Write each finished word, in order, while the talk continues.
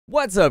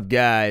What's up,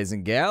 guys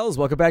and gals?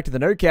 Welcome back to the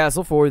Nerd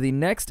Castle for the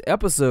next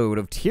episode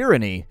of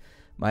Tyranny.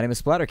 My name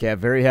is Splattercat.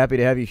 Very happy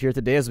to have you here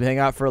today as we hang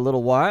out for a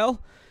little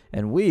while.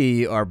 And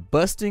we are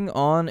busting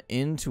on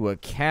into a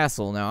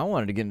castle. Now, I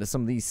wanted to get into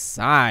some of these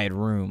side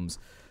rooms.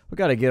 We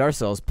got to get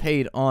ourselves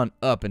paid on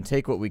up and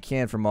take what we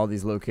can from all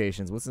these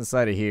locations. What's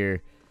inside of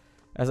here?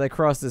 As I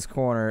cross this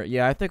corner,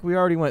 yeah, I think we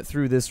already went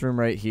through this room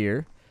right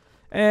here.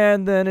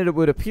 And then it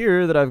would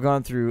appear that I've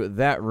gone through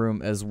that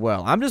room as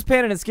well. I'm just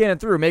panning and scanning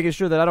through, making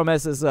sure that I don't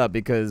mess this up,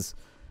 because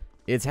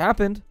it's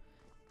happened.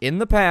 In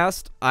the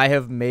past, I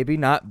have maybe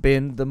not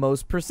been the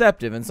most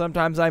perceptive, and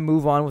sometimes I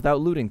move on without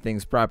looting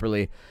things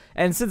properly.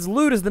 And since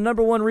loot is the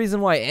 #1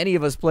 reason why any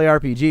of us play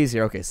RPGs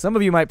here, okay, some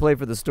of you might play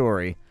for the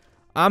story.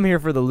 I'm here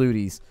for the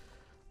looties.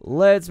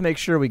 Let's make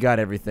sure we got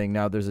everything.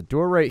 Now, there's a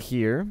door right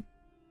here.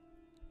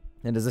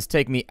 And does this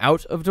take me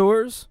out of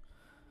doors?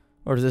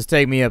 Or does this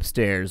take me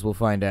upstairs? We'll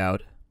find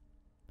out.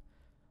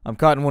 I'm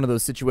caught in one of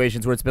those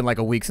situations where it's been like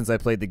a week since I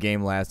played the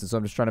game last, and so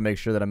I'm just trying to make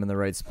sure that I'm in the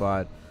right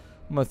spot.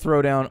 I'm going to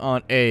throw down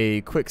on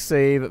a quick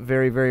save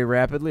very, very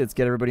rapidly. Let's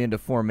get everybody into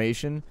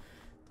formation.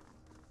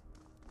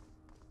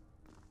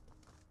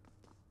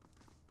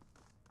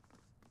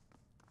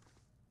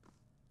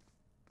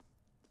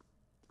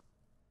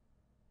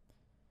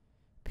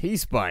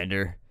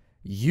 Peacebinder,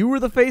 you were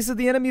the face of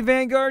the enemy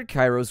vanguard?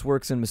 Kairos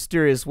works in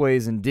mysterious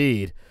ways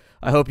indeed.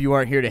 I hope you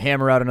aren't here to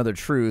hammer out another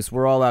truce.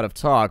 We're all out of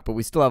talk, but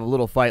we still have a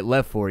little fight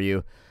left for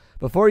you.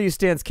 Before you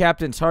stands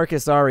Captain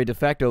Tarkus Ari, de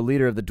facto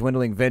leader of the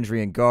dwindling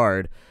Vendrian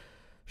Guard.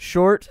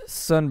 Short,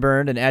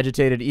 sunburned, and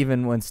agitated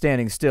even when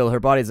standing still, her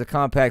body is a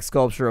compact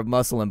sculpture of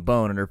muscle and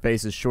bone, and her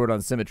face is short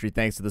on symmetry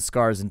thanks to the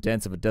scars and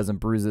dents of a dozen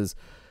bruises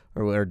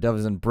or a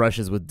dozen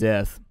brushes with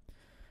death.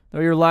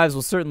 Though your lives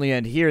will certainly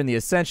end here in the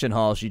Ascension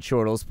Hall, she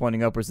chortles,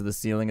 pointing upwards to the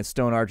ceiling, and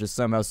stone arches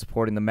somehow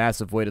supporting the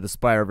massive weight of the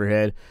spire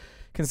overhead.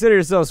 Consider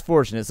yourselves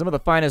fortunate. Some of the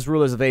finest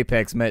rulers of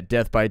Apex met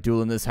death by duel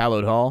in this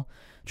hallowed hall.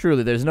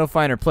 Truly, there's no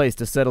finer place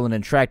to settle an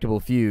intractable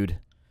feud.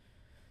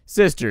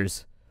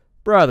 Sisters,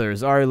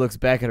 brothers, Ari looks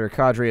back at her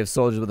cadre of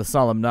soldiers with a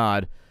solemn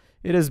nod.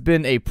 It has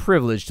been a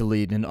privilege to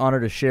lead and an honor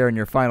to share in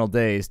your final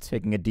days.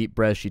 Taking a deep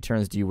breath, she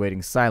turns to you,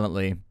 waiting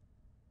silently.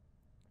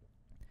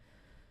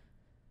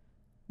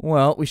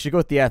 Well, we should go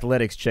with the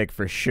athletics check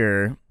for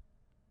sure.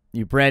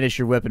 You brandish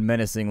your weapon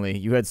menacingly.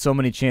 You had so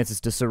many chances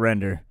to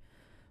surrender.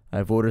 I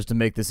have orders to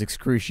make this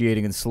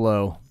excruciating and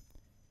slow.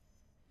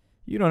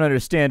 You don't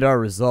understand our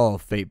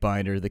resolve,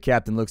 Fatebinder. The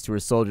captain looks to her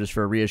soldiers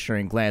for a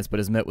reassuring glance, but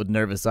is met with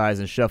nervous eyes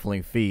and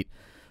shuffling feet.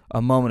 A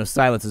moment of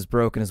silence is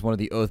broken as one of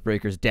the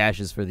Oathbreakers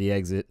dashes for the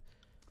exit.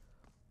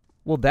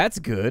 Well, that's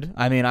good.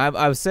 I mean,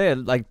 I've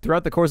said, like,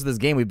 throughout the course of this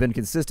game, we've been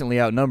consistently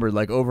outnumbered,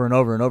 like, over and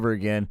over and over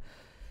again.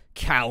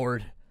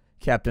 Coward.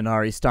 Captain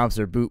Ari stomps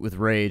her boot with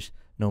rage.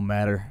 No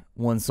matter.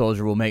 One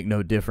soldier will make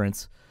no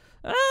difference.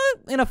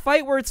 In a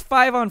fight where it's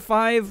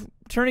 5-on-5,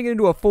 turning it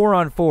into a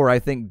 4-on-4 I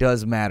think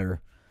does matter.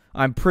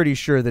 I'm pretty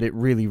sure that it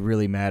really,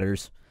 really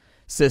matters.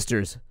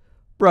 Sisters,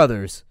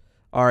 brothers,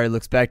 Ari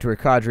looks back to her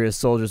cadre of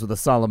soldiers with a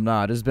solemn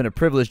nod. It has been a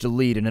privilege to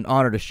lead and an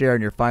honor to share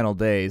in your final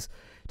days.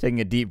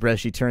 Taking a deep breath,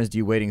 she turns to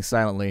you, waiting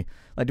silently.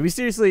 Like, do we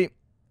seriously...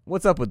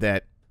 What's up with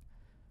that?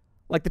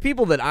 Like, the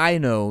people that I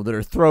know that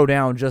are throw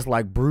down just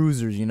like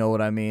bruisers, you know what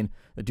I mean?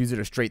 The dudes that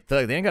are straight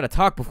thug, they ain't got to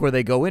talk before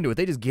they go into it.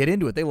 They just get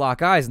into it. They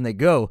lock eyes and they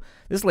go.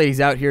 This lady's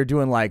out here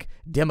doing, like,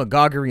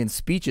 demagoguery and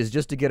speeches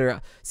just to get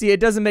her... See, it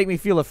doesn't make me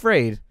feel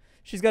afraid.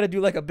 She's got to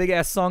do, like, a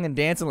big-ass song and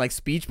dance and, like,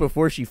 speech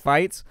before she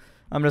fights.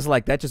 I'm just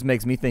like, that just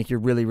makes me think you're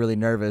really, really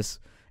nervous.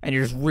 And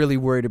you're just really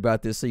worried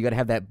about this, so you got to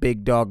have that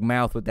big dog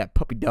mouth with that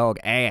puppy dog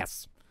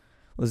ass.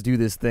 Let's do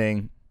this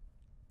thing.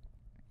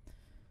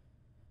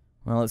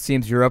 Well, it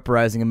seems your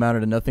uprising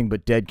amounted to nothing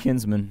but dead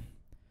kinsmen.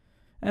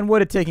 And what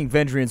did taking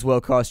Vendrian's well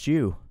cost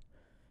you?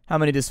 How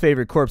many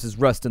disfavored corpses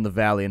rust in the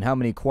valley, and how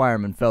many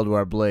choirmen fell to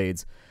our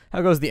blades?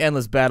 How goes the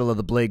endless battle of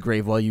the Blade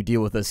Grave while you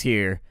deal with us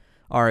here?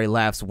 Ari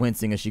laughs,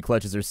 wincing as she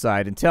clutches her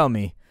side. And tell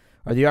me,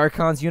 are the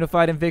Archons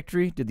unified in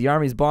victory? Did the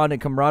armies bond in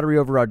camaraderie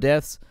over our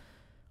deaths?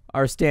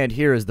 Our stand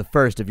here is the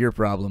first of your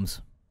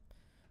problems.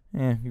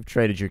 You've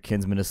traded your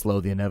kinsmen to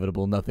slow the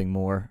inevitable, nothing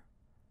more.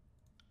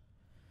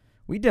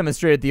 We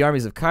demonstrated the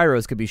armies of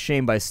Kairos could be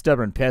shamed by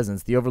stubborn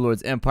peasants. The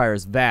Overlord's empire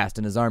is vast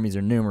and his armies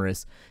are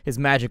numerous. His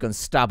magic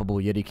unstoppable,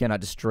 yet he cannot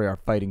destroy our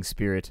fighting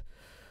spirit.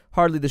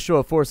 Hardly the show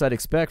of force I'd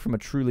expect from a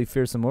truly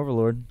fearsome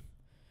Overlord.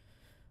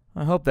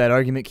 I hope that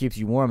argument keeps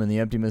you warm in the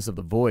emptiness of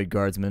the void,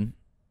 guardsman.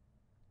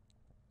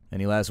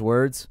 Any last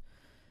words?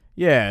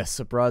 Yes,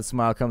 a broad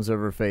smile comes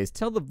over her face.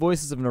 Tell the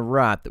voices of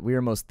Narat that we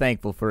are most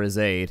thankful for his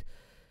aid.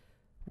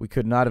 We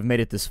could not have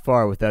made it this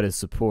far without his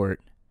support.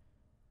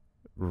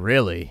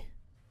 Really?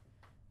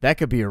 That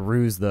could be a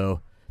ruse,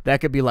 though. That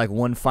could be like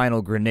one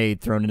final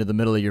grenade thrown into the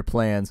middle of your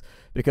plans.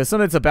 Because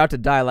something's about to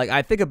die. Like,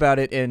 I think about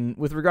it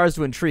with regards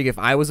to intrigue. If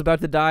I was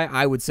about to die,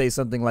 I would say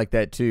something like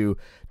that, too.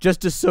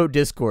 Just to sow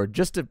discord.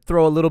 Just to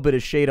throw a little bit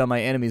of shade on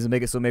my enemies and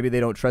make it so maybe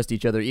they don't trust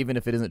each other, even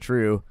if it isn't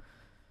true.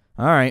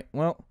 Alright,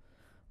 well,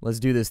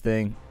 let's do this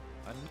thing.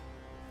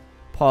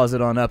 Pause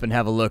it on up and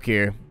have a look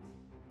here.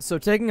 So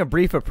taking a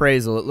brief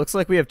appraisal, it looks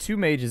like we have 2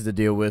 mages to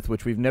deal with,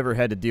 which we've never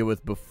had to deal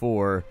with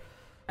before.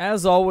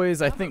 As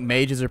always, I think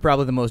mages are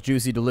probably the most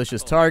juicy,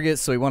 delicious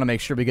targets, so we want to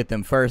make sure we get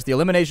them first. The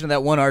elimination of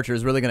that one archer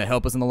is really going to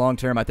help us in the long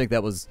term. I think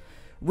that was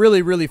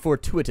really, really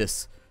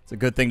fortuitous. It's a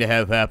good thing to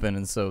have happen,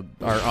 and so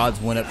our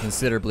odds went up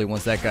considerably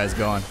once that guy's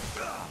gone.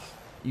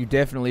 You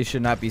definitely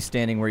should not be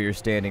standing where you're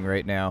standing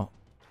right now.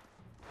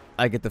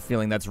 I get the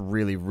feeling that's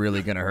really,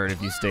 really going to hurt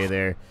if you stay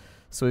there.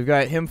 So we've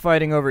got him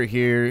fighting over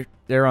here.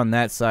 They're on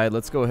that side.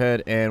 Let's go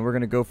ahead and we're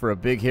going to go for a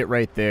big hit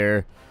right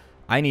there.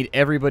 I need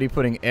everybody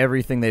putting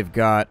everything they've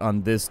got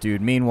on this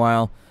dude.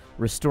 Meanwhile,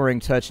 restoring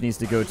touch needs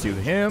to go to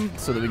him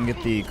so that we can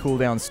get the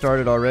cooldown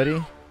started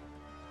already.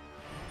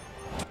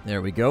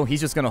 There we go.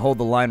 He's just going to hold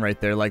the line right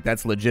there like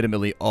that's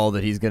legitimately all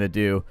that he's going to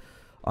do.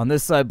 On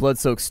this side,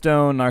 Blood-Soaked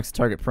Stone knocks the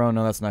target prone.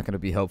 No, that's not going to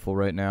be helpful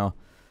right now.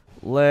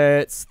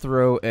 Let's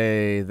throw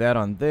that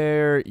on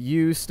there.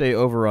 You stay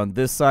over on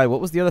this side. What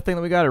was the other thing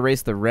that we got?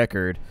 Erase the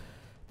record.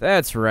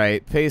 That's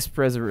right. Paste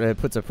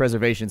puts a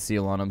preservation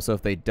seal on them, so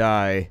if they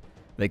die,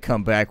 they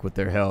come back with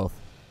their health.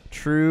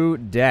 True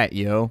dat,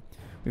 yo.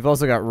 We've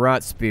also got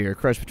Rot Spear.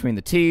 Crush between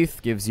the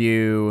teeth gives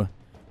you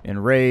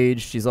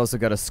Enraged. She's also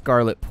got a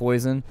Scarlet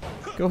Poison.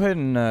 Go ahead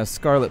and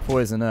Scarlet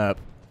Poison up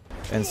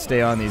and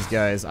stay on these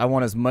guys. I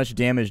want as much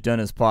damage done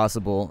as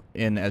possible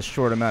in as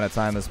short amount of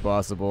time as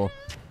possible.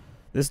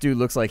 This dude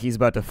looks like he's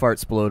about to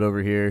fart-splode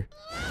over here.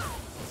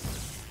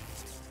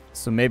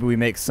 So maybe we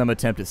make some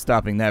attempt at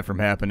stopping that from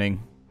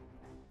happening.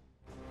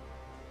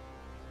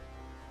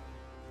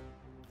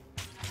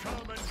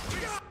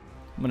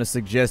 I'm going to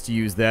suggest you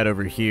use that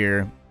over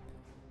here.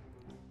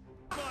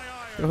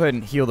 Go ahead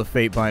and heal the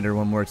Fate Binder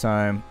one more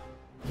time.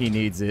 He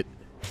needs it.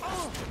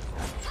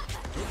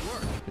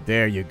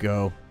 There you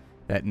go.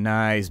 That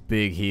nice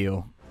big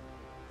heal.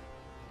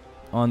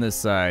 On this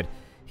side.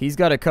 He's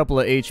got a couple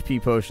of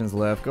HP potions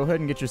left. Go ahead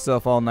and get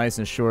yourself all nice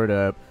and shored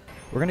up.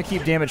 We're going to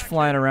keep damage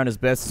flying around as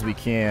best as we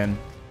can.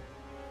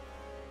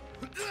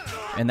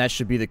 And that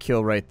should be the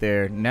kill right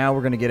there. Now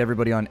we're going to get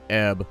everybody on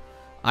Ebb.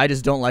 I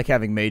just don't like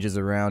having mages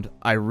around.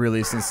 I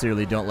really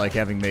sincerely don't like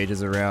having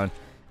mages around.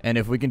 And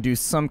if we can do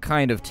some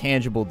kind of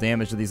tangible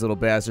damage to these little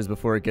bastards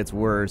before it gets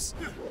worse,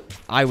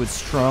 I would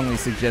strongly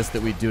suggest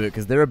that we do it,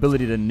 because their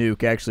ability to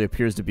nuke actually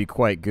appears to be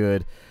quite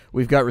good.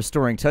 We've got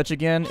Restoring Touch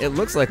again. It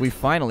looks like we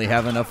finally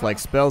have enough like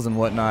spells and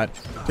whatnot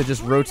to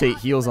just rotate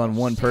heals on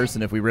one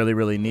person if we really,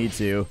 really need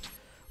to.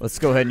 Let's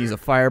go ahead and use a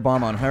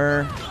Firebomb on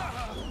her.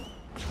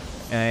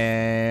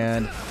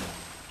 And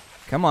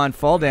come on,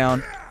 fall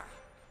down.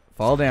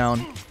 Fall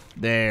down.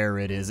 There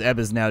it is. Ebb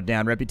is now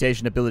down.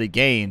 Reputation ability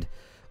gained.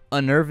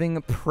 Unnerving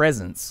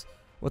Presence.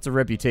 What's a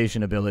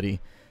reputation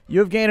ability? You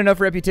have gained enough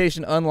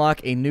reputation to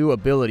unlock a new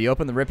ability.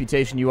 Open the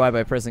reputation UI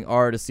by pressing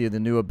R to see the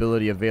new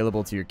ability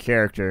available to your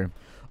character.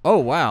 Oh,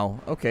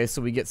 wow. Okay,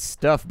 so we get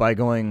stuff by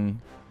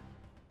going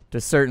to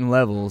certain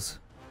levels.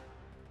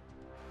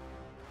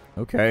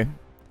 Okay.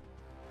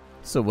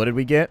 So what did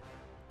we get?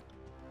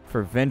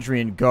 For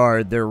Vendrian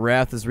Guard, their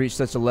wrath has reached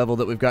such a level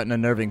that we've got an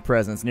Unnerving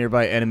Presence.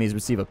 Nearby enemies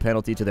receive a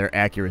penalty to their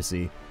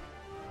accuracy.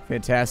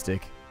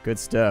 Fantastic. Good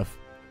stuff.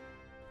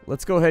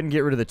 Let's go ahead and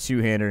get rid of the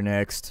two-hander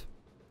next.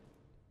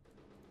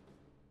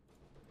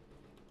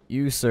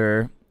 You,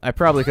 sir. I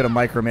probably could have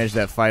micromanaged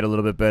that fight a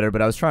little bit better,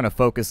 but I was trying to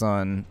focus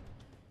on...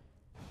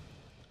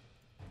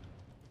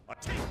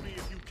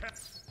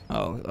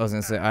 Oh, I was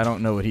going to say, I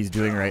don't know what he's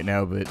doing right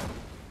now, but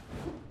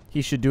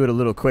he should do it a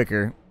little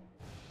quicker.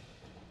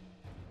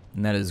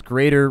 And that is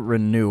Greater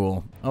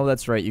Renewal. Oh,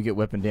 that's right, you get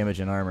weapon damage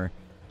and armor.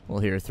 Well,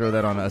 here, throw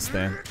that on us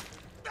then.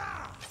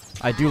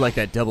 I do like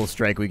that double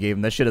strike we gave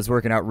him. That shit is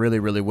working out really,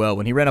 really well.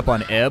 When he ran up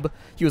on Ebb,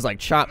 he was like,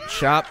 chop,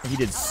 chop. He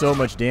did so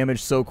much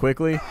damage so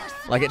quickly.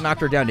 Like, it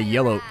knocked her down to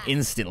yellow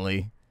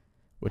instantly,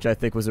 which I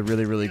think was a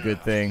really, really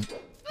good thing.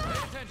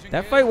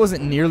 That fight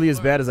wasn't nearly as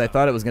bad as I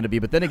thought it was going to be,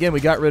 but then again, we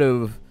got rid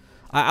of...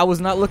 I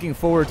was not looking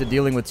forward to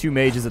dealing with two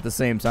mages at the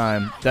same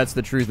time. That's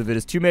the truth of it,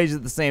 is two mages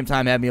at the same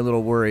time had me a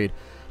little worried.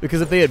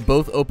 Because if they had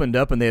both opened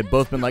up and they had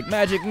both been like,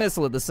 Magic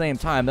Missile at the same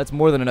time, that's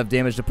more than enough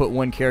damage to put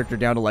one character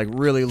down to like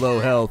really low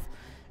health.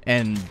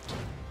 And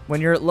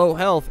when you're at low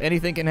health,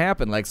 anything can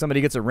happen. Like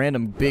somebody gets a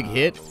random big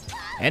hit,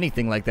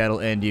 anything like that will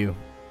end you.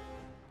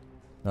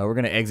 We're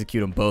going to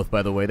execute them both,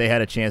 by the way. They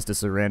had a chance to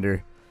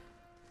surrender.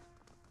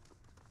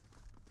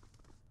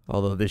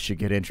 Although this should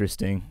get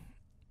interesting.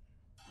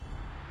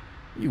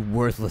 You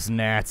worthless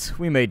gnats.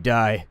 We may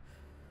die,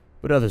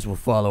 but others will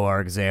follow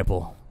our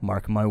example.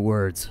 Mark my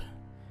words.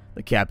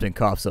 The captain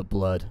coughs up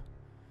blood.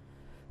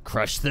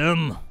 Crush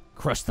them.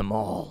 Crush them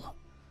all.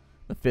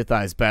 The Fifth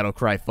Eye's battle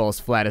cry falls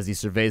flat as he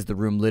surveys the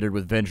room littered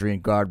with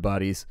Vendrian guard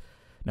bodies.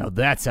 Now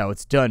that's how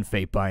it's done,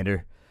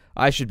 Fatebinder.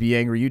 I should be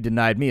angry you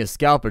denied me a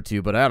scalp or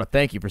two, but I ought to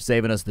thank you for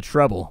saving us the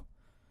trouble.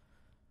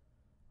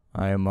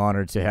 I am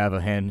honored to have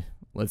a hand.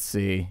 Let's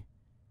see.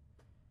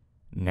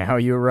 Now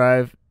you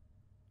arrive.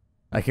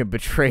 I can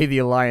betray the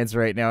Alliance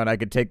right now and I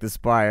could take the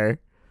Spire.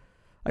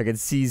 I can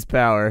seize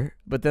power,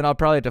 but then I'll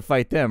probably have to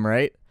fight them,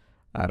 right?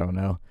 I don't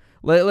know.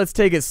 Let's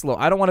take it slow.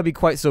 I don't want to be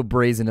quite so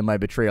brazen in my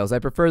betrayals. I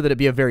prefer that it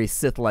be a very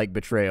Sith-like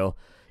betrayal.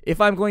 if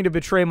I'm going to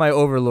betray my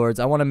overlords,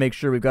 I want to make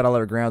sure we've got all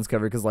our grounds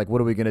covered, because, like,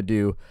 what are we going to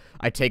do?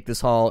 I take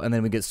this hall, and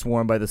then we get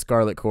swarmed by the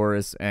Scarlet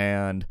Chorus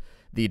and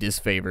the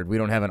Disfavored. We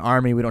don't have an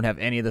army. We don't have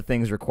any of the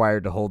things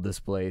required to hold this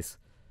place.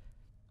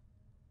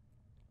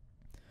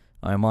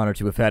 I am honored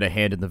to have had a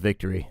hand in the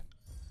victory.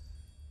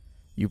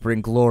 You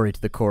bring glory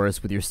to the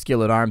chorus with your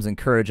skill at arms and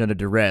courage under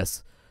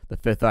duress. The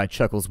Fifth Eye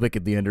chuckles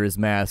wickedly under his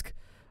mask.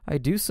 I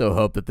do so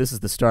hope that this is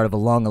the start of a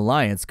long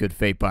alliance, good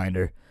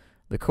Fatebinder.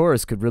 The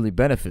chorus could really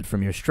benefit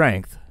from your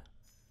strength.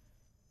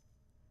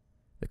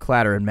 The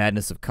clatter and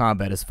madness of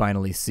combat has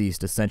finally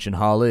ceased. Ascension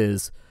Hall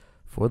is,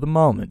 for the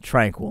moment,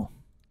 tranquil.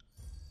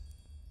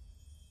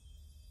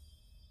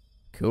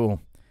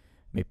 Cool.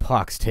 May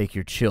pox take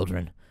your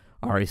children.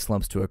 Ari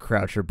slumps to a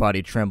crouch, her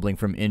body trembling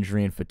from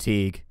injury and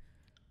fatigue.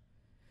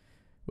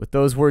 With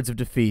those words of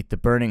defeat, the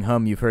burning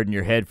hum you've heard in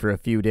your head for a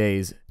few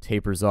days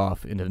tapers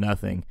off into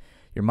nothing.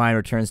 Your mind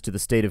returns to the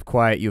state of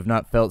quiet you have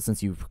not felt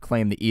since you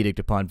proclaimed the edict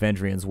upon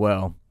Vendrian's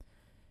well.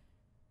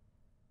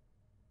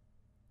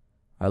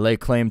 I lay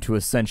claim to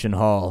Ascension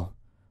Hall.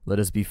 Let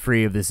us be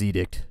free of this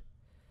edict.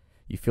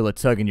 You feel a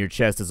tug in your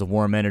chest as a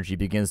warm energy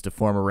begins to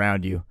form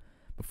around you.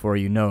 Before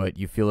you know it,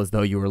 you feel as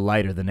though you are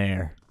lighter than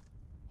air.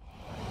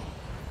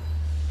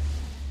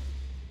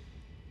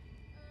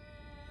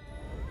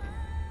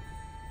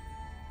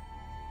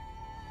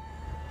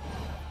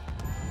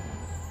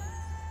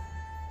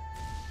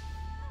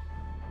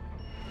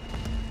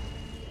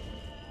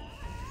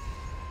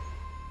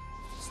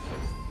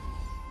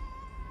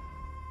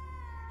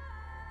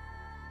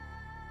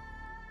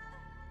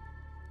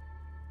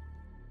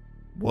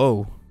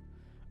 Whoa.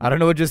 I don't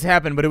know what just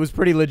happened, but it was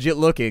pretty legit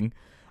looking.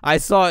 I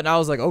saw it and I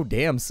was like, oh,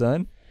 damn,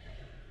 son.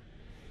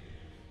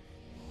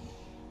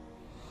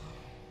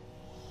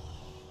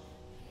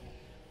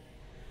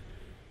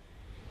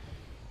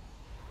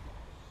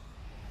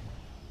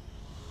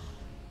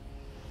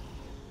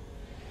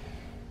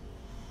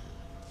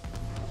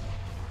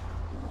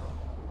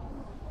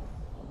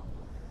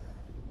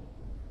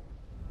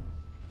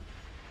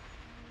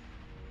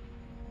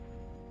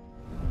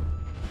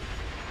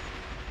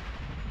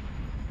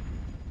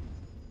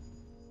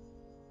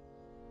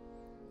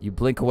 You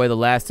blink away the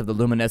last of the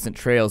luminescent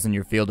trails in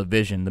your field of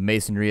vision. The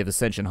masonry of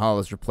Ascension Hall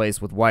is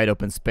replaced with wide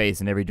open space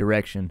in every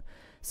direction,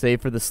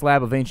 save for the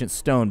slab of ancient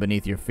stone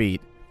beneath your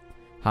feet.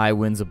 High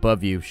winds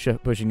above you,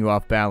 pushing you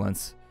off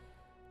balance.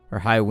 Or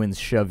high winds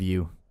shove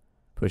you,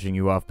 pushing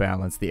you off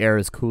balance. The air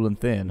is cool and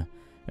thin,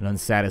 and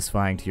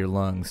unsatisfying to your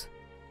lungs.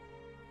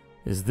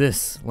 Is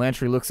this?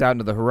 Lantry looks out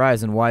into the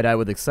horizon, wide-eyed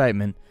with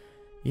excitement.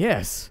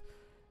 Yes,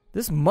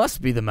 this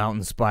must be the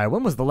mountain spire.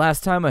 When was the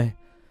last time I...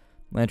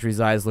 Lantry's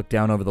eyes look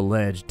down over the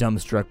ledge.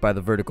 Dumbstruck by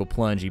the vertical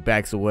plunge, he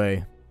backs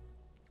away.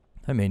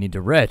 I may need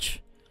to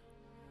retch.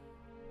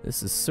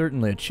 This is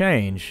certainly a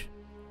change.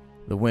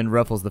 The wind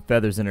ruffles the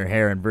feathers in her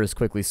hair and Verse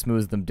quickly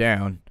smooths them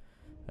down.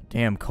 A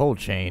damn cold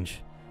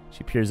change.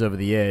 She peers over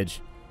the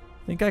edge.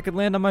 Think I could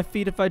land on my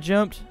feet if I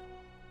jumped?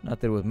 Not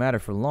that it would matter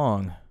for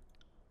long.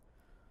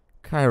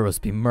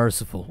 Kairos be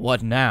merciful.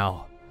 What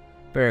now?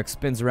 Barrack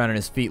spins around on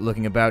his feet,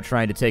 looking about,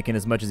 trying to take in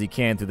as much as he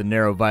can through the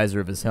narrow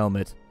visor of his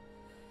helmet.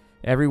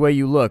 Every way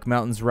you look,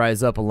 mountains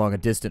rise up along a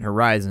distant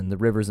horizon. The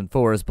rivers and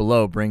forests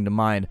below bring to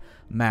mind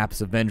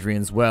maps of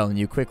Vendrian's well, and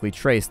you quickly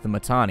trace the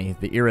Mitanni,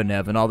 the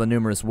Iranev, and all the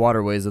numerous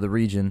waterways of the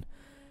region.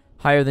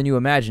 Higher than you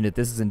imagined it,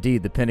 this is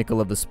indeed the pinnacle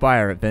of the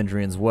spire at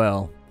Vendrian's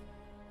well.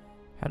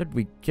 How did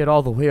we get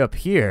all the way up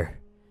here?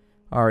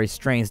 Ari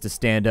strains to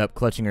stand up,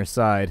 clutching her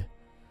side.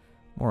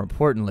 More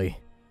importantly,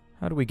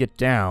 how do we get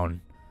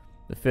down?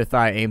 The Fifth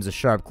Eye aims a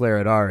sharp glare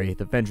at Ari.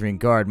 The Vendrian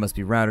guard must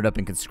be rounded up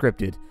and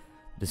conscripted.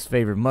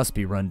 Disfavored must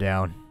be run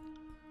down.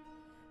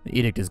 The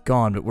edict is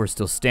gone, but we're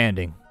still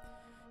standing.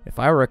 If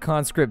I were a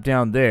conscript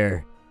down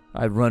there,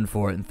 I'd run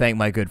for it and thank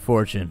my good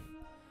fortune.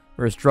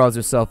 Verse draws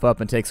herself up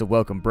and takes a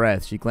welcome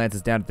breath. She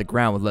glances down at the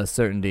ground with less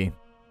certainty.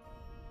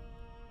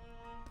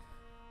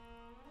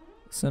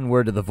 Send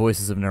word to the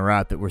voices of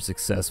Narat that we're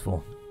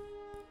successful.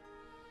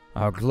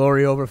 Our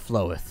glory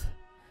overfloweth.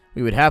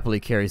 We would happily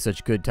carry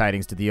such good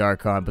tidings to the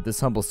Archon, but this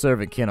humble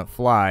servant cannot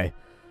fly.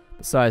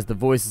 Besides, the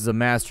voice is a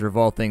master of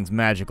all things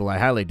magical. I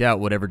highly doubt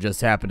whatever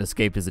just happened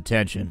escaped his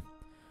attention.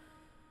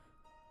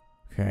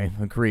 Okay,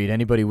 agreed.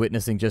 Anybody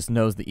witnessing just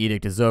knows the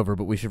edict is over,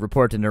 but we should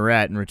report to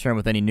Narat and return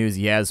with any news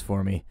he has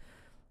for me.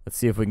 Let's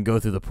see if we can go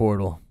through the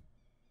portal.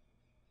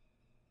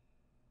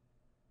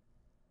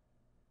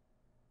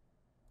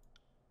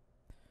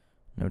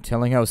 No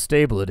telling how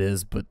stable it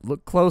is, but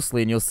look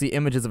closely and you'll see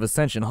images of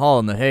Ascension Hall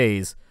in the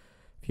haze.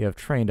 If you have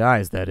trained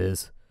eyes, that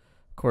is.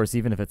 Of course,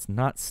 even if it's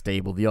not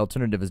stable, the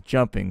alternative is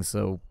jumping,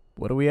 so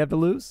what do we have to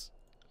lose?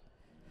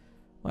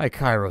 My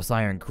Kairos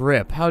iron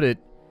grip, how did...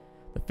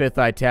 The Fifth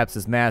Eye taps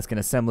his mask in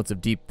a semblance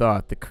of deep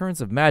thought. The currents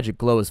of magic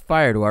glow as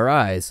fire to our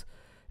eyes.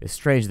 It's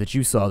strange that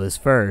you saw this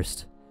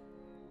first.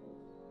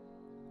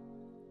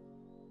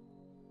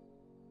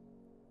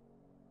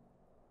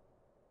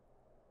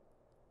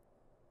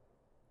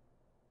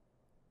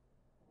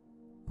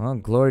 Well,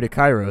 glory to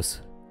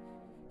Kairos.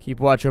 Keep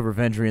watch over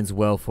Vendrian's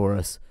well for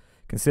us.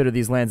 Consider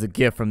these lands a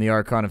gift from the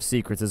Archon of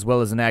Secrets, as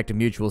well as an act of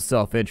mutual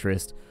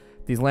self-interest.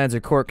 If these lands are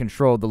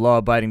court-controlled, the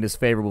law-abiding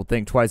disfavored will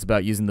think twice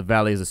about using the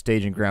valley as a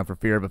staging ground for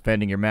fear of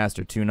offending your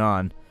master,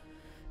 Tunon.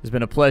 It's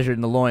been a pleasure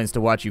in the loins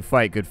to watch you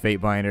fight, good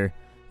Fatebinder.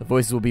 The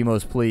voices will be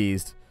most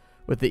pleased.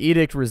 With the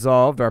edict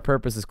resolved, our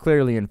purpose is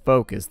clearly in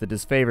focus. The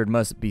disfavored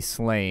must be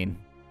slain.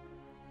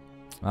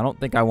 I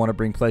don't think I want to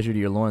bring pleasure to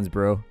your loins,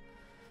 bro.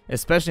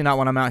 Especially not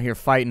when I'm out here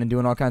fighting and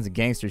doing all kinds of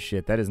gangster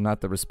shit. That is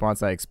not the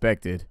response I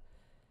expected.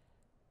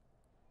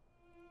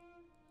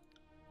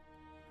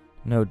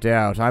 No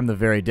doubt, I'm the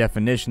very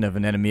definition of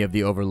an enemy of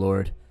the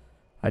Overlord.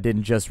 I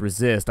didn't just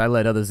resist, I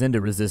led others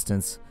into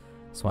resistance.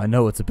 So I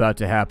know what's about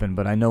to happen,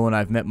 but I know when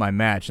I've met my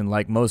match, and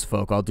like most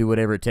folk, I'll do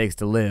whatever it takes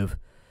to live.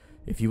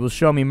 If you will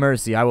show me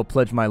mercy, I will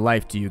pledge my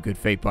life to you, good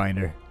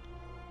Fatebinder.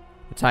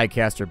 The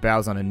Tidecaster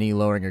bows on a knee,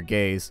 lowering her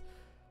gaze.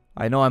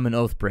 I know I'm an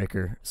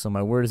oathbreaker, so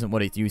my word isn't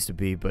what it used to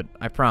be, but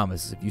I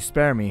promise, if you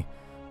spare me,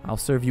 I'll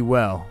serve you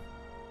well.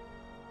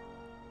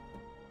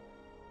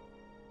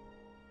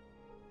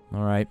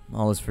 Alright,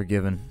 all is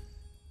forgiven.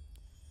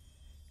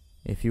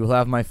 If you will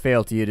have my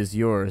fealty, it is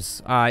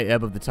yours. I,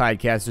 Ebb of the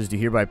Tidecasters, do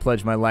hereby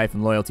pledge my life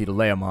and loyalty to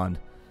Leomond.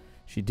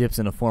 She dips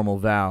in a formal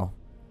vow.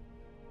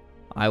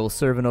 I will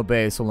serve and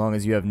obey so long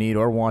as you have need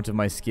or want of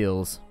my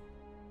skills.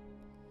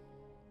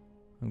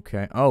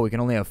 Okay. Oh, we can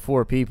only have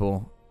 4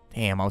 people.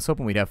 Damn, I was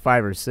hoping we'd have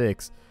 5 or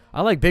 6.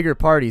 I like bigger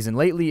parties, and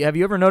lately, have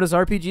you ever noticed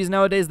RPGs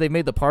nowadays? They've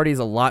made the parties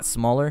a lot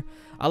smaller.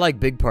 I like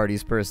big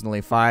parties,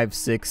 personally. 5,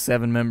 6,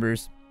 7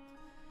 members.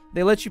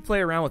 They let you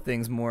play around with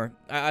things more.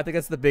 I think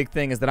that's the big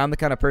thing, is that I'm the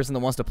kind of person that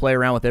wants to play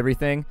around with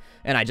everything,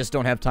 and I just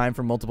don't have time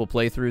for multiple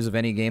playthroughs of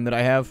any game that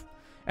I have.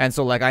 And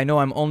so, like, I know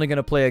I'm only going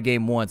to play a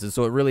game once, and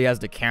so it really has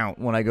to count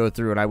when I go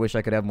through, and I wish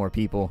I could have more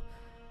people.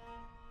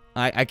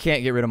 I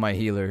can't get rid of my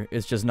healer.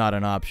 It's just not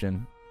an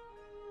option.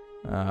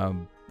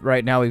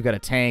 Right now, we've got a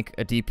tank,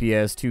 a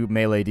DPS, 2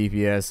 melee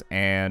DPS,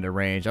 and a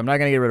range. I'm not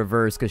going to get rid of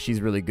Verse, because she's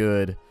really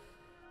good.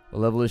 What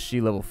level is she?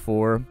 Level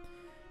 4.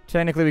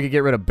 Technically, we could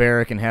get rid of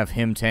Barrack and have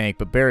him tank,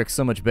 but Barrack's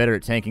so much better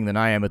at tanking than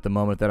I am at the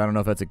moment that I don't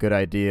know if that's a good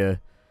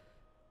idea.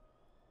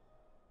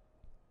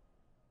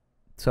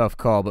 Tough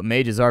call, but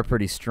mages are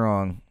pretty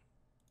strong.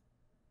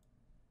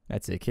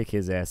 That's it. Kick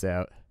his ass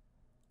out.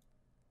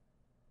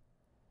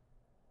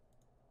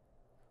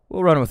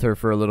 We'll run with her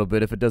for a little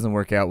bit. If it doesn't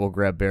work out, we'll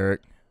grab Barrack.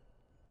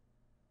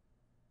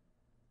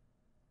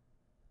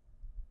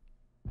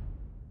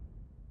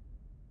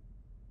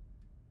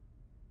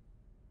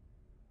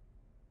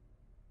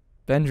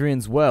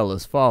 Vendrian's well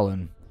has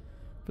fallen.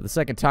 For the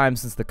second time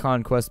since the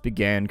conquest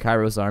began,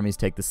 Kairos' armies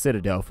take the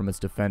citadel from its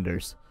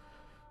defenders.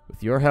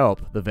 With your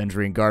help, the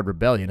Vendrian Guard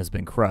rebellion has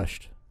been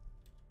crushed.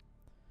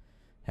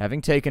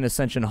 Having taken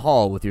Ascension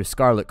Hall with your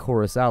Scarlet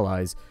Chorus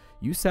allies,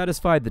 you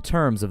satisfied the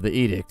terms of the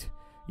edict.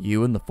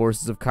 You and the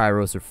forces of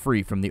Kairos are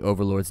free from the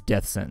Overlord's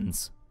death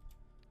sentence.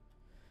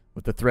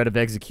 With the threat of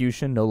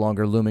execution no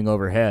longer looming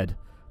overhead,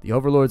 the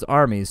Overlord's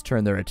armies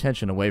turn their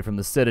attention away from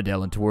the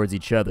citadel and towards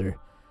each other.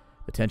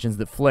 The tensions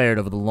that flared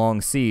over the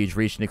long siege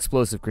reached an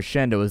explosive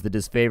crescendo as the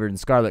disfavored and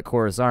Scarlet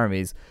Chorus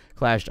armies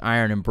clashed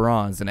iron and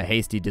bronze in a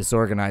hasty,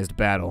 disorganized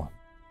battle.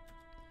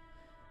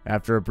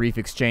 After a brief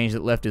exchange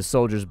that left his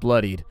soldiers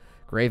bloodied,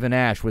 Graven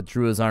Ash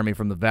withdrew his army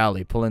from the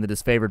valley, pulling the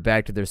disfavored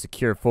back to their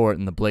secure fort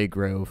in the Blade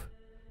Grave.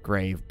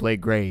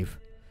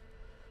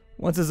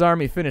 Once his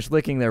army finished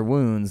licking their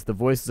wounds, the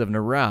voices of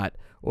Nerat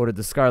ordered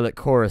the Scarlet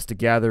Chorus to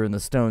gather in the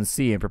Stone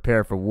Sea and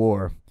prepare for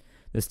war,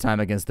 this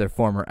time against their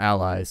former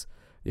allies.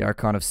 The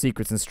Archon of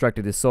Secrets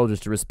instructed his soldiers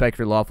to respect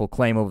your lawful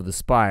claim over the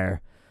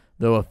spire.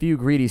 Though a few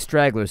greedy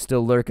stragglers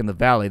still lurk in the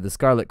valley, the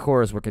Scarlet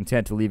Chorus were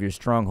content to leave your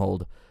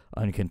stronghold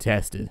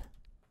uncontested.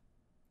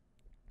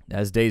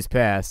 As days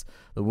passed,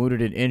 the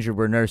wounded and injured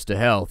were nursed to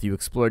health. You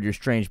explored your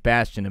strange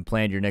bastion and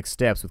planned your next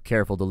steps with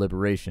careful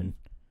deliberation.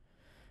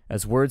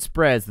 As word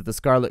spreads that the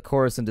Scarlet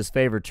Chorus and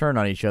disfavor turn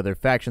on each other,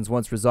 factions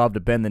once resolved to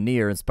bend the knee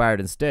are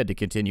inspired instead to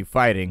continue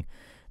fighting.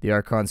 The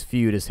Archon's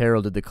feud has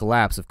heralded the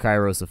collapse of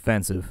Kairos'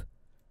 offensive.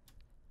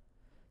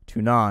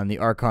 Tunon, the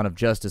Archon of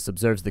Justice,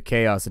 observes the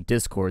chaos and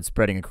discord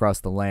spreading across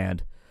the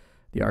land.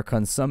 The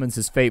Archon summons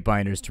his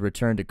Fatebinders to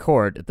return to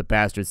court at the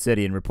Bastard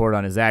City and report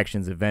on his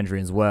actions at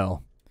Vendrian's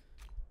Well.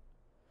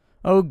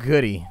 Oh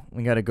goody,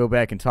 we gotta go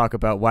back and talk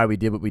about why we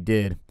did what we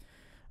did.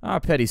 Our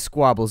petty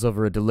squabbles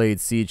over a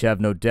delayed siege have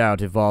no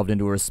doubt evolved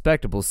into a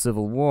respectable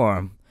civil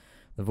war.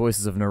 The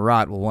voices of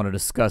Nerat will want to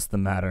discuss the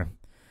matter.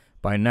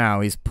 By now,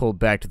 he's pulled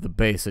back to the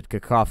base at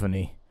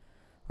Cacophony.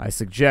 I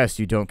suggest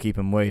you don't keep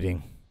him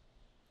waiting.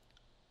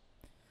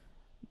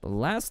 The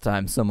last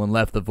time someone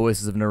left the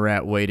voices of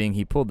Nerat waiting,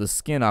 he pulled the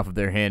skin off of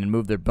their hand and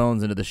moved their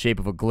bones into the shape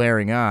of a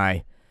glaring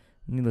eye.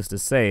 Needless to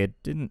say,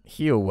 it didn't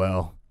heal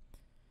well.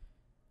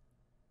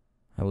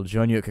 I will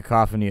join you at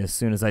Cacophony as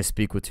soon as I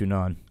speak with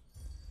Tunon.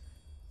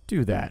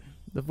 Do that.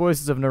 The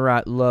voices of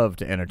Nerat love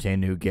to entertain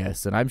new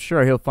guests, and I'm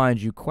sure he'll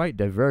find you quite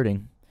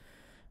diverting.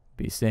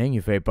 Be seeing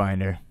you,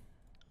 Fatebinder.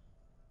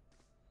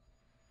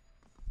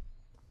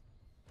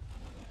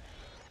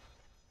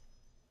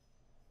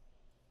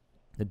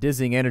 The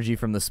dizzying energy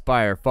from the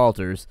spire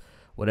falters.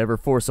 Whatever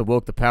force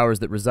awoke the powers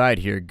that reside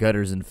here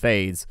gutters and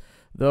fades,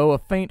 though a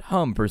faint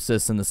hum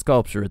persists in the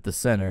sculpture at the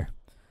center.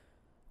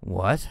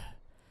 What?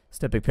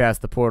 Stepping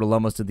past the portal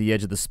almost to the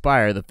edge of the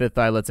spire, the fifth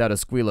eye lets out a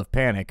squeal of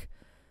panic.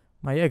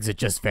 My exit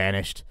just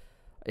vanished.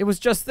 It was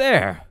just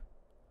there.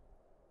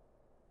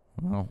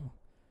 Well,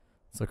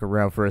 let's look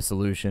around for a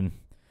solution.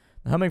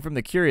 The humming from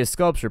the curious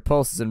sculpture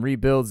pulses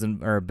and builds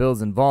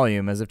in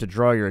volume as if to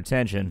draw your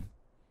attention.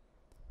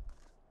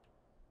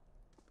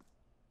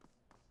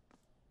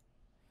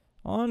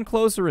 On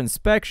closer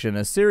inspection,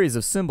 a series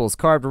of symbols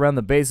carved around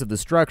the base of the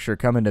structure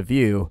come into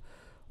view.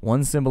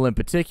 One symbol in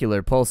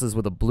particular pulses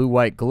with a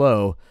blue-white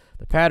glow.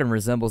 The pattern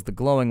resembles the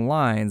glowing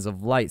lines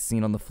of light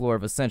seen on the floor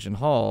of Ascension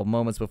Hall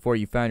moments before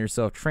you found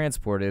yourself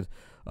transported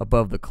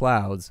above the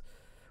clouds.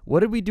 What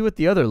did we do with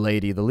the other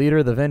lady, the leader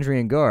of the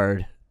Vendrian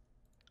Guard?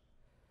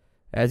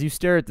 As you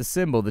stare at the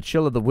symbol, the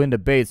chill of the wind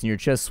abates and your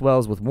chest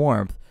swells with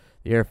warmth.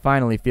 The air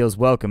finally feels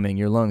welcoming,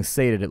 your lungs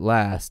sated at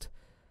last.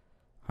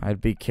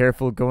 I'd be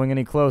careful going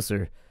any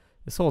closer.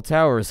 This whole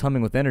tower is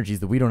humming with energies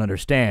that we don't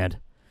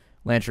understand.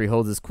 Lantry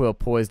holds his quill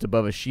poised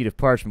above a sheet of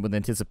parchment with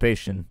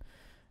anticipation.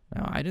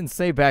 Now, I didn't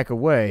say back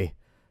away.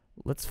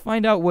 Let's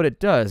find out what it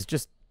does.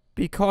 Just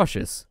be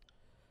cautious.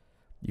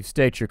 You've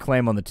staked your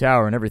claim on the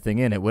tower and everything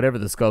in it. Whatever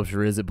the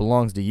sculpture is, it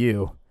belongs to you.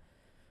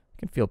 You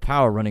can feel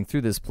power running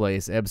through this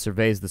place. Ebb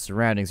surveys the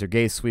surroundings, her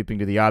gaze sweeping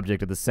to the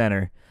object at the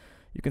center.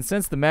 You can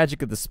sense the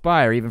magic of the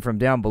spire even from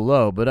down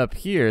below, but up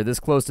here, this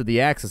close to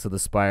the axis of the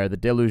spire, the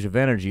deluge of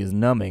energy is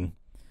numbing.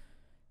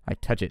 I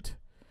touch it.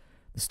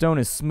 The stone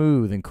is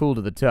smooth and cool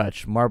to the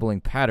touch. Marbling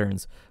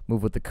patterns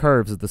move with the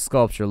curves of the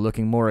sculpture,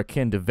 looking more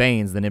akin to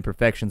veins than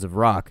imperfections of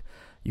rock.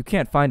 You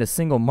can't find a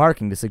single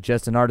marking to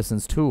suggest an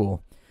artisan's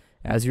tool.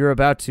 As you're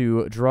about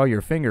to draw your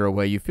finger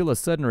away, you feel a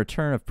sudden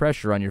return of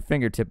pressure on your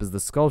fingertip as the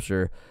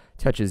sculpture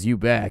touches you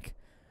back.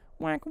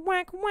 Whack,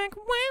 whack, whack,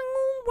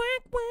 wow,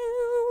 whack,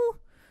 wow.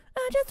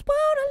 I just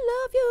wanna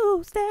love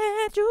you,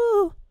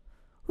 statue.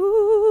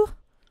 Ooh.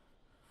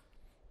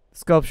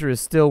 Sculpture is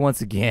still once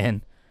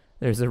again.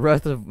 There's a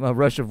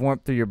rush of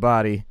warmth through your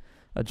body,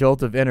 a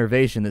jolt of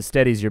innervation that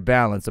steadies your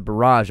balance. A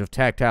barrage of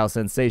tactile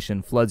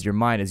sensation floods your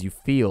mind as you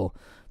feel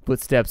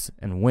footsteps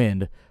and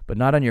wind, but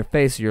not on your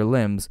face or your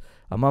limbs.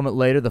 A moment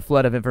later, the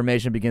flood of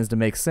information begins to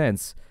make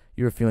sense.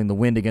 You are feeling the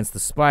wind against the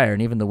spire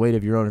and even the weight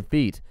of your own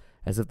feet,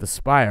 as if the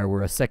spire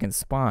were a second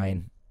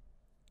spine.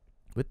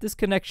 With this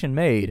connection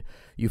made,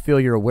 you feel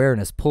your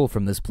awareness pull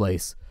from this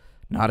place,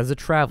 not as a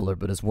traveler,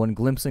 but as one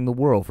glimpsing the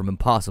world from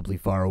impossibly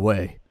far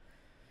away.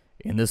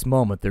 In this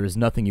moment, there is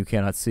nothing you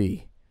cannot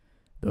see,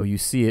 though you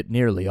see it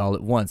nearly all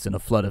at once in a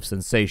flood of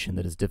sensation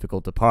that is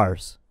difficult to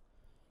parse.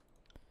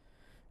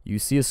 You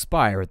see a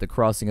spire at the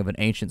crossing of an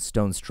ancient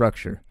stone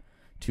structure,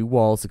 two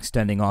walls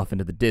extending off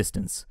into the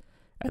distance.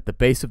 At the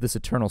base of this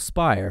eternal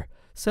spire,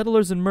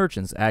 settlers and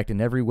merchants act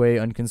in every way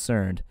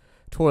unconcerned,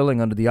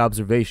 toiling under the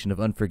observation of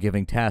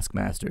unforgiving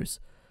taskmasters.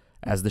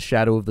 As the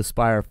shadow of the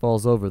spire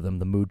falls over them,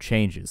 the mood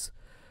changes.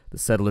 The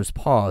settlers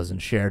pause in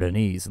shared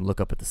unease and look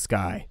up at the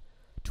sky,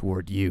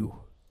 toward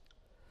you.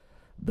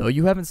 Though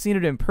you haven't seen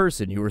it in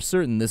person, you are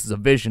certain this is a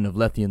vision of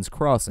Lethian's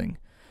Crossing,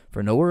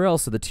 for nowhere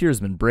else are the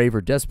Tearsmen brave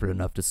or desperate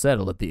enough to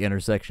settle at the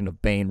intersection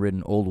of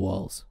bane-ridden old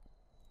walls.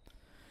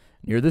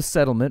 Near this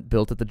settlement,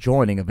 built at the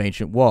joining of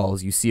ancient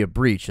walls, you see a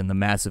breach in the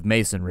massive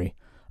masonry,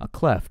 a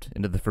cleft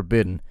into the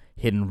forbidden,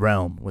 hidden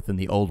realm within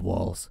the old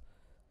walls.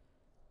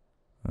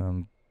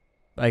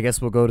 I guess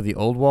we'll go to the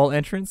old wall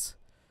entrance?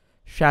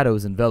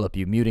 Shadows envelop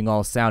you, muting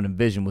all sound and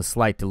vision with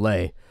slight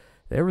delay.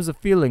 There is a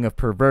feeling of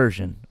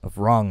perversion, of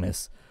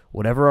wrongness.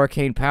 Whatever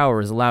arcane power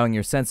is allowing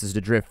your senses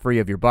to drift free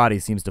of your body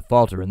seems to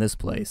falter in this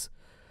place.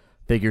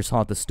 Figures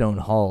haunt the stone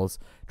halls,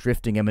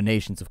 drifting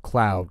emanations of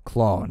cloud,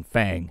 claw, and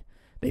fang.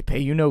 They pay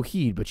you no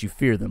heed, but you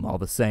fear them all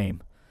the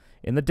same.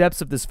 In the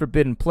depths of this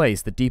forbidden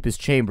place, the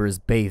deepest chamber is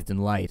bathed in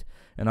light.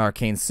 An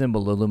arcane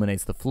symbol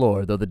illuminates the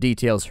floor, though the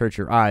details hurt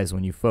your eyes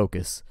when you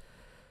focus.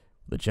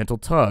 With a gentle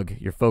tug,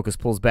 your focus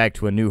pulls back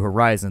to a new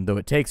horizon, though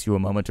it takes you a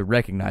moment to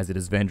recognize it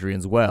as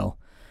Vendrian's well.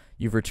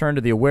 You've returned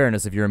to the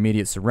awareness of your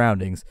immediate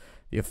surroundings.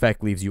 The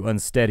effect leaves you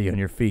unsteady on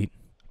your feet.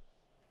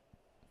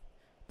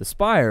 The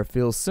spire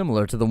feels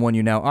similar to the one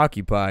you now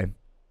occupy,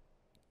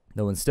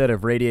 though instead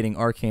of radiating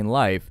arcane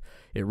life,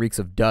 it reeks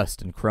of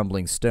dust and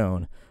crumbling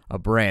stone, a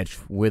branch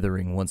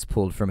withering once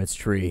pulled from its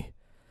tree.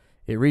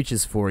 It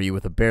reaches for you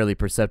with a barely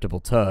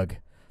perceptible tug.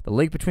 The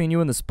link between you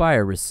and the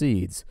spire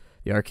recedes.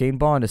 The arcane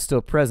bond is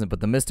still present, but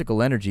the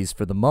mystical energies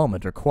for the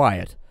moment are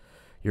quiet.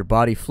 Your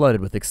body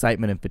flooded with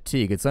excitement and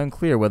fatigue. It's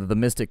unclear whether the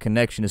mystic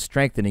connection is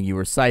strengthening you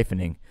or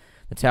siphoning.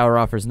 The tower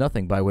offers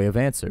nothing by way of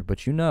answer,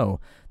 but you know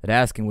that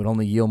asking would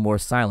only yield more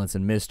silence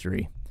and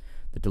mystery.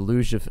 The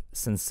deluge of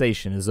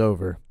sensation is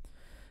over,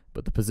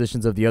 but the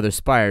positions of the other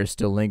spires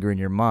still linger in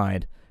your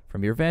mind.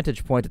 From your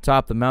vantage point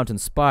atop the mountain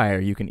spire,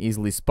 you can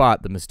easily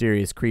spot the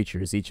mysterious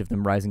creatures, each of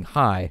them rising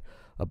high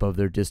above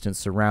their distant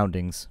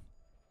surroundings.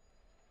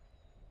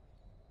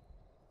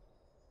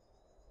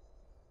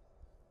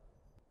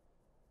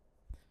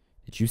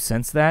 Did you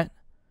sense that?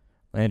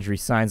 Landry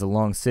signs a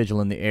long sigil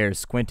in the air,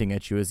 squinting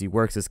at you as he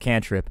works his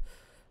cantrip.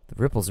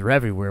 The ripples are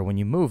everywhere. When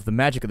you move, the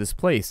magic of this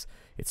place,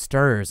 it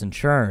stirs and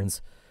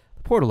churns.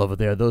 The portal over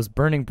there, those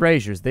burning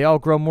braziers, they all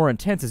grow more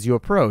intense as you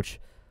approach.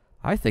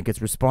 I think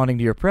it's responding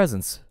to your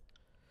presence.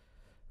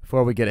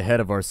 Before we get ahead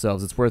of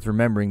ourselves, it's worth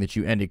remembering that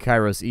you ended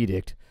Kairos'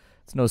 edict.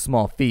 It's no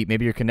small feat.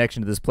 Maybe your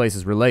connection to this place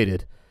is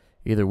related.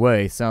 Either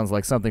way, sounds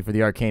like something for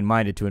the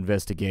arcane-minded to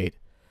investigate.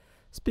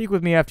 Speak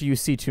with me after you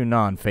see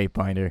Tunan,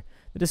 Fatebinder.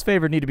 The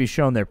disfavored need to be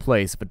shown their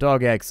place. If a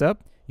dog acts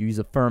up, you use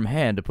a firm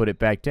hand to put it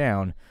back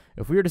down.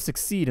 If we are to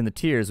succeed in the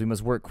tiers, we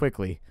must work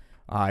quickly.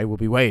 I will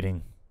be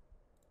waiting.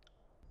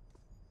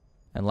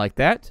 And like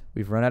that,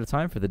 we've run out of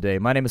time for the day.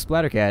 My name is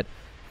Splattercat.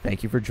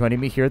 Thank you for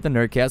joining me here at the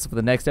Nerdcastle for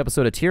the next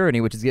episode of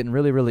Tyranny, which is getting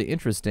really, really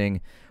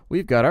interesting.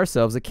 We've got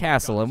ourselves a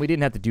castle, and we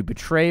didn't have to do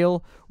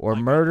betrayal or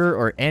murder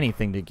or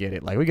anything to get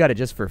it. Like, we got it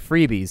just for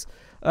freebies.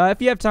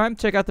 If you have time,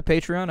 check out the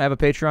Patreon. I have a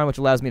Patreon which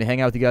allows me to hang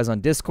out with you guys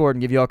on Discord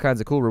and give you all kinds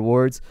of cool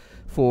rewards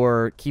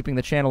for keeping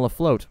the channel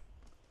afloat.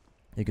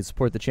 You can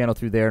support the channel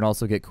through there and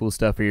also get cool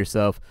stuff for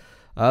yourself.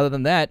 Other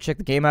than that, check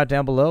the game out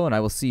down below, and I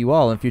will see you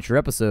all in future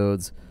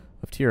episodes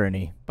of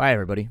Tyranny. Bye,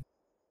 everybody.